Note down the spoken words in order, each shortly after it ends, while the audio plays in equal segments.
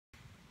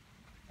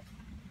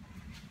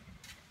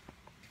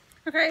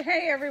Okay,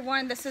 hey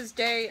everyone, this is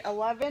day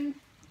 11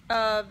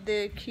 of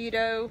the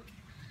keto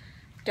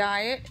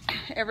diet.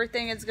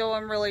 Everything is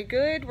going really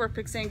good. We're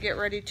fixing to get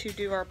ready to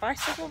do our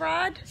bicycle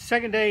ride.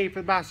 Second day for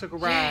the bicycle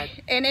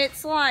ride. And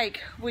it's like,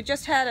 we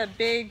just had a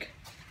big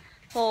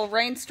little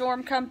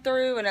rainstorm come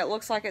through and it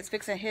looks like it's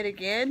fixing to hit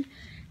again.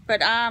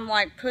 But I'm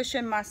like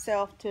pushing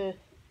myself to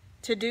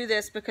do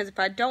this because if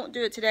I don't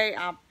do it today,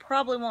 I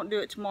probably won't do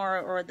it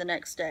tomorrow or the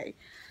next day.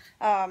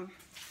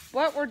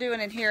 What we're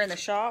doing in here in the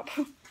shop.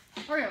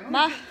 Oh yeah,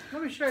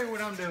 let me show you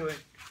what I'm doing.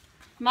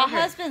 My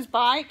husband's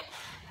bike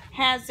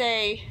has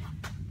a,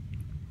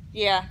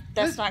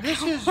 this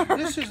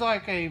is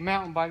like a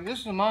mountain bike. This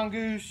is a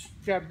mongoose.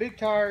 It's got big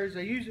tires.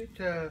 They use it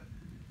to,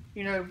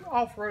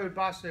 off-road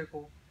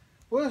bicycle.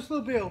 Well, this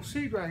little bit of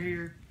seat right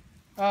here,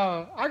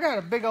 I got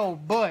a big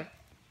old butt,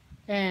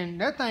 and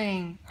that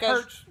thing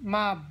hurts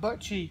my butt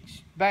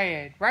cheeks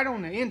bad, right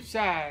on the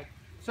inside.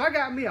 So I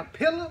got me a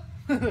pillow.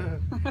 I'm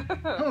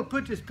gonna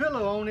put this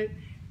pillow on it.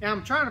 And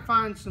I'm trying to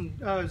find some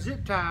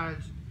zip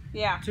ties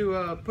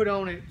to put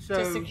on it.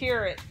 To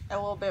secure it a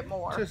little bit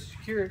more. To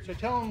secure it. So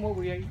tell them what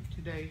we ate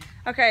today.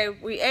 Okay,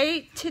 we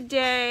ate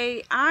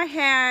today, I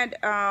had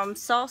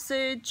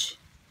sausage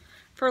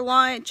for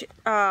lunch,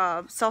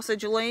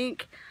 sausage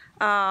link,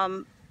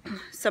 some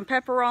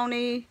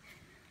pepperoni,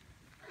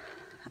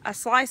 a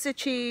slice of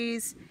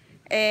cheese,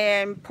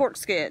 and pork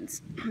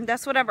skins.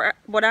 That's what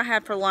I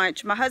had for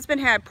lunch. My husband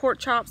had pork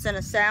chops and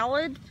a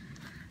salad.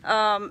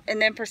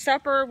 And then for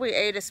supper, we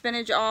ate a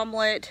spinach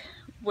omelet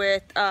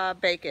with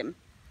bacon.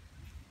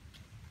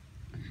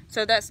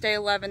 So that's day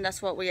 11.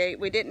 That's what we ate.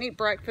 We didn't eat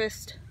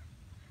breakfast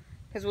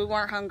because we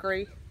weren't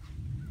hungry.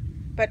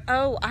 But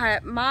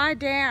my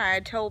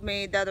dad told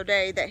me the other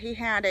day that he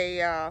had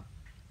a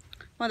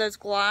one of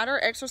those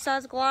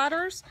exercise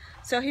gliders.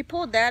 So he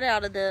pulled that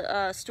out of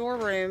the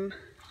storeroom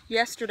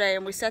yesterday,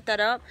 and we set that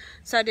up.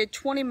 So I did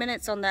 20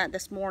 minutes on that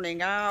this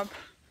morning. I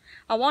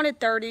wanted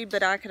 30,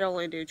 but I could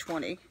only do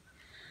 20.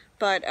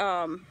 But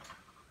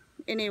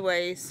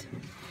anyways,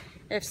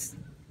 if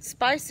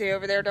Spicy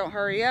over there don't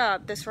hurry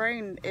up, this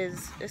rain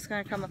it's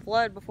gonna come a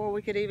flood before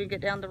we could even get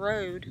down the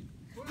road.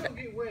 We're gonna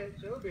get wet,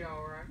 so it'll be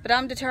all right. But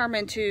I'm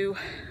determined to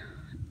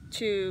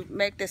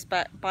make this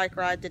bike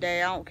ride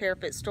today. I don't care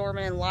if it's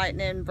storming and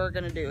lightning, we're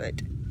gonna do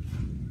it.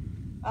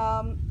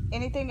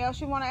 Anything else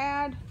you want to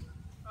add?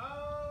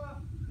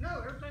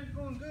 No, everything's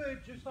going good.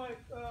 Just like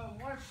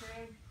wife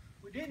said,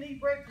 we didn't eat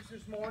breakfast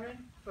this morning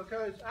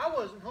because I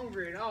wasn't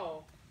hungry at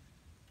all.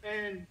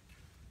 And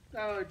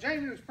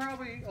Jamie was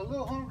probably a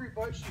little hungry,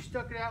 but she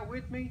stuck it out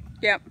with me.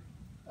 Yep.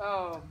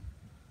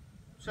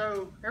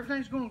 So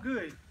everything's going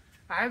good.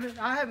 I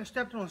haven't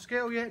stepped on a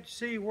scale yet to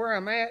see where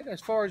I'm at as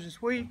far as this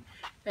week,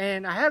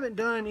 and I haven't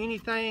done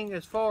anything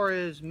as far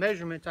as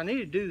measurements. I need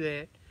to do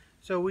that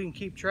so we can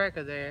keep track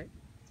of that.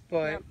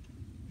 But yep.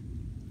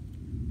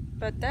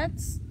 But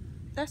that's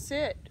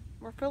it.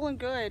 We're feeling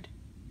good.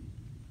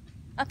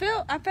 I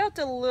felt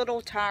a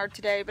little tired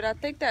today, but I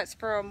think that's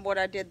from what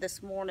I did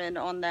this morning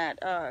on that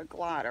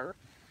glider.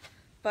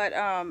 But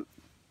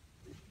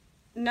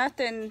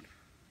nothing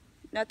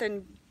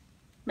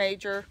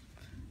major.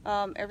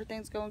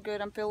 Everything's going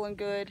good. I'm feeling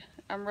good.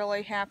 I'm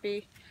really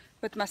happy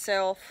with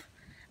myself.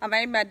 I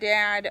made my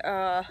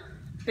dad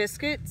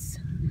biscuits,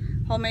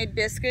 homemade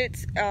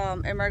biscuits,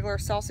 and regular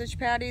sausage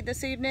patty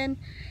this evening,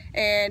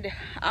 and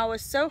I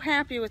was so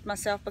happy with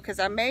myself because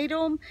I made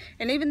them,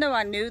 and even though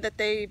I knew that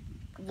they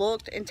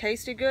looked and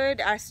tasted good,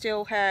 I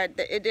still had,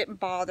 it didn't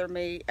bother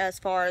me as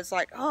far as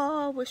like,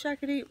 oh, I wish I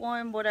could eat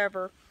one,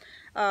 whatever.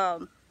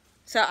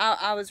 So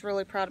I was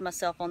really proud of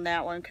myself on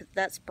that one because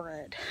that's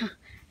bread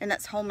and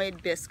that's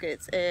homemade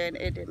biscuits, and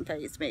it didn't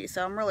faze me.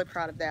 So I'm really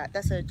proud of that.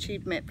 That's an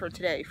achievement for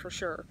today for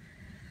sure.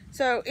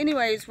 So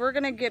anyways, we're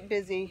gonna get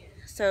busy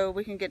so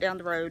we can get down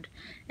the road,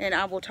 and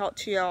I will talk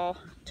to y'all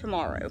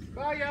tomorrow.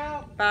 Bye,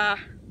 y'all. Bye.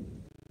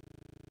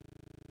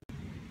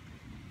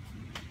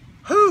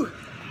 Whew.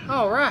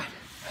 All right.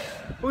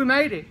 We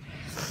made it.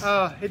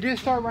 It did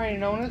start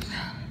raining on us.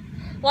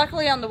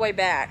 Luckily on the way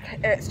back,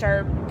 it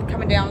started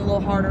coming down a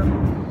little harder.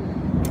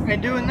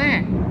 And doing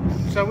that,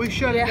 so we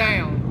shut it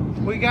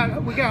down. We got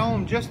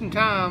home just in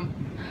time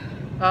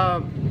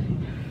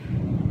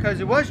because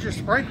it was just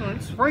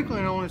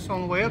sprinkling on us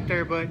on the way up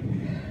there. But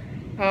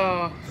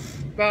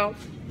about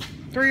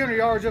 300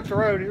 yards up the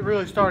road, it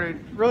really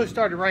started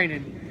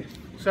raining.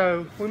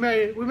 So we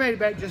made it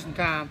back just in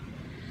time.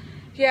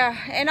 Yeah,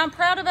 and I'm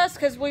proud of us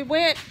because we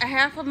went a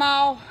half a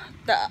mile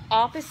the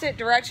opposite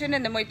direction,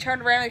 and then we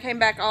turned around and came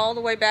back all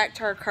the way back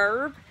to our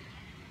curb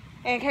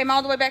and came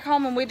all the way back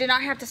home, and we did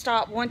not have to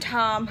stop one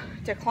time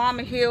to climb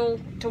a hill,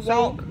 to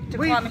walk, to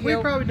climb a hill.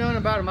 We've probably done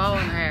about a mile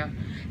and a half.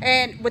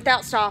 And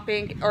without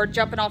stopping or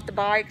jumping off the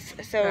bikes,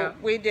 so yeah.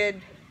 we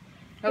did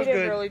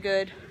really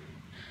good.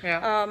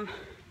 Yeah.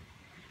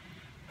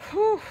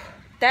 Whew.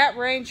 That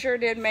rain sure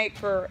did make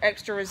for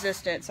extra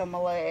resistance on my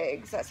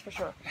legs, that's for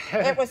sure.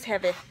 It was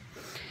heavy.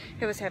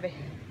 It was heavy.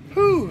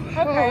 Whew. Okay.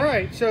 All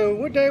right, so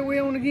what day are we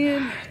on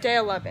again? Day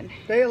 11.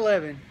 Day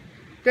 11.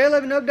 Day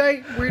 11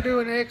 update. We're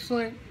doing an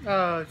excellent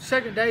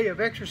second day of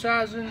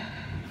exercising.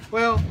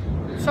 Well,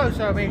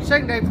 I mean,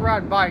 second day for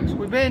riding bikes.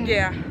 We've been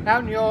out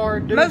in the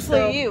yard doing Mostly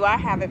stuff. you. I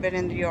haven't been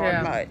in the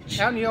yard much.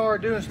 Out in the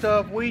yard doing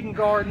stuff, weeding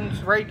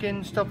gardens,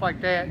 raking, stuff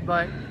like that.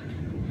 But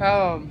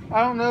I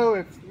don't know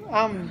if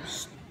I'm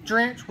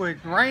drenched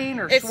with rain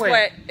or It's sweat.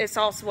 sweat. It's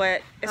all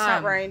sweat. It's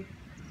not rain.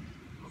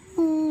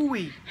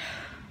 Ooh-wee.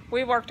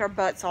 We worked our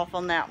butts off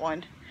on that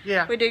one.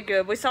 Yeah. We did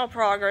good. We saw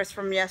progress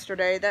from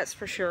yesterday, that's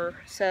for sure.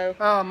 So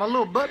my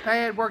little butt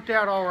pad worked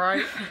out all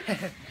right.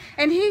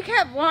 and he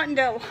kept wanting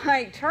to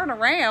like turn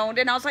around,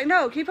 and I was like,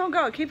 no, keep on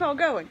going, keep on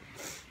going.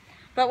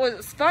 But what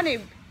was funny,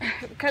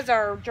 because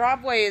our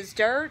driveway is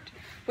dirt,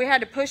 we had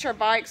to push our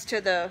bikes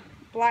to the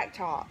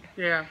blacktop.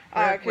 Yeah,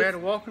 we had to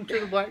walk them to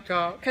the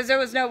blacktop. Because there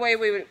was no way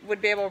we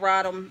would be able to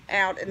ride them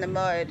out in the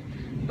mud.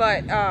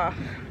 But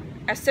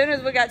as soon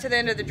as we got to the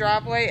end of the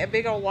driveway, a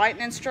big old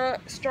lightning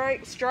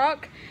strike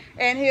struck,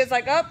 and he was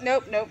like, oh,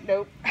 nope, nope,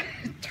 nope.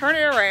 Turn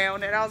it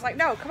around. And I was like,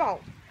 no, come on.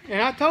 And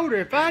I told her,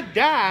 if I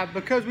die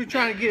because we're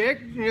trying to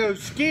get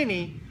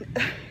skinny,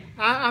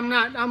 I'm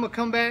gonna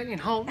come back and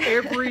haunt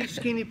every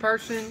skinny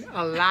person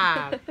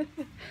alive.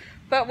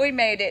 But we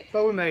made it.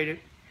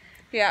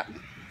 Yeah.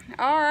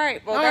 All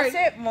right. Well, that's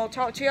it. And we'll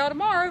talk to y'all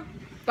tomorrow.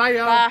 Bye,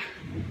 y'all. Bye.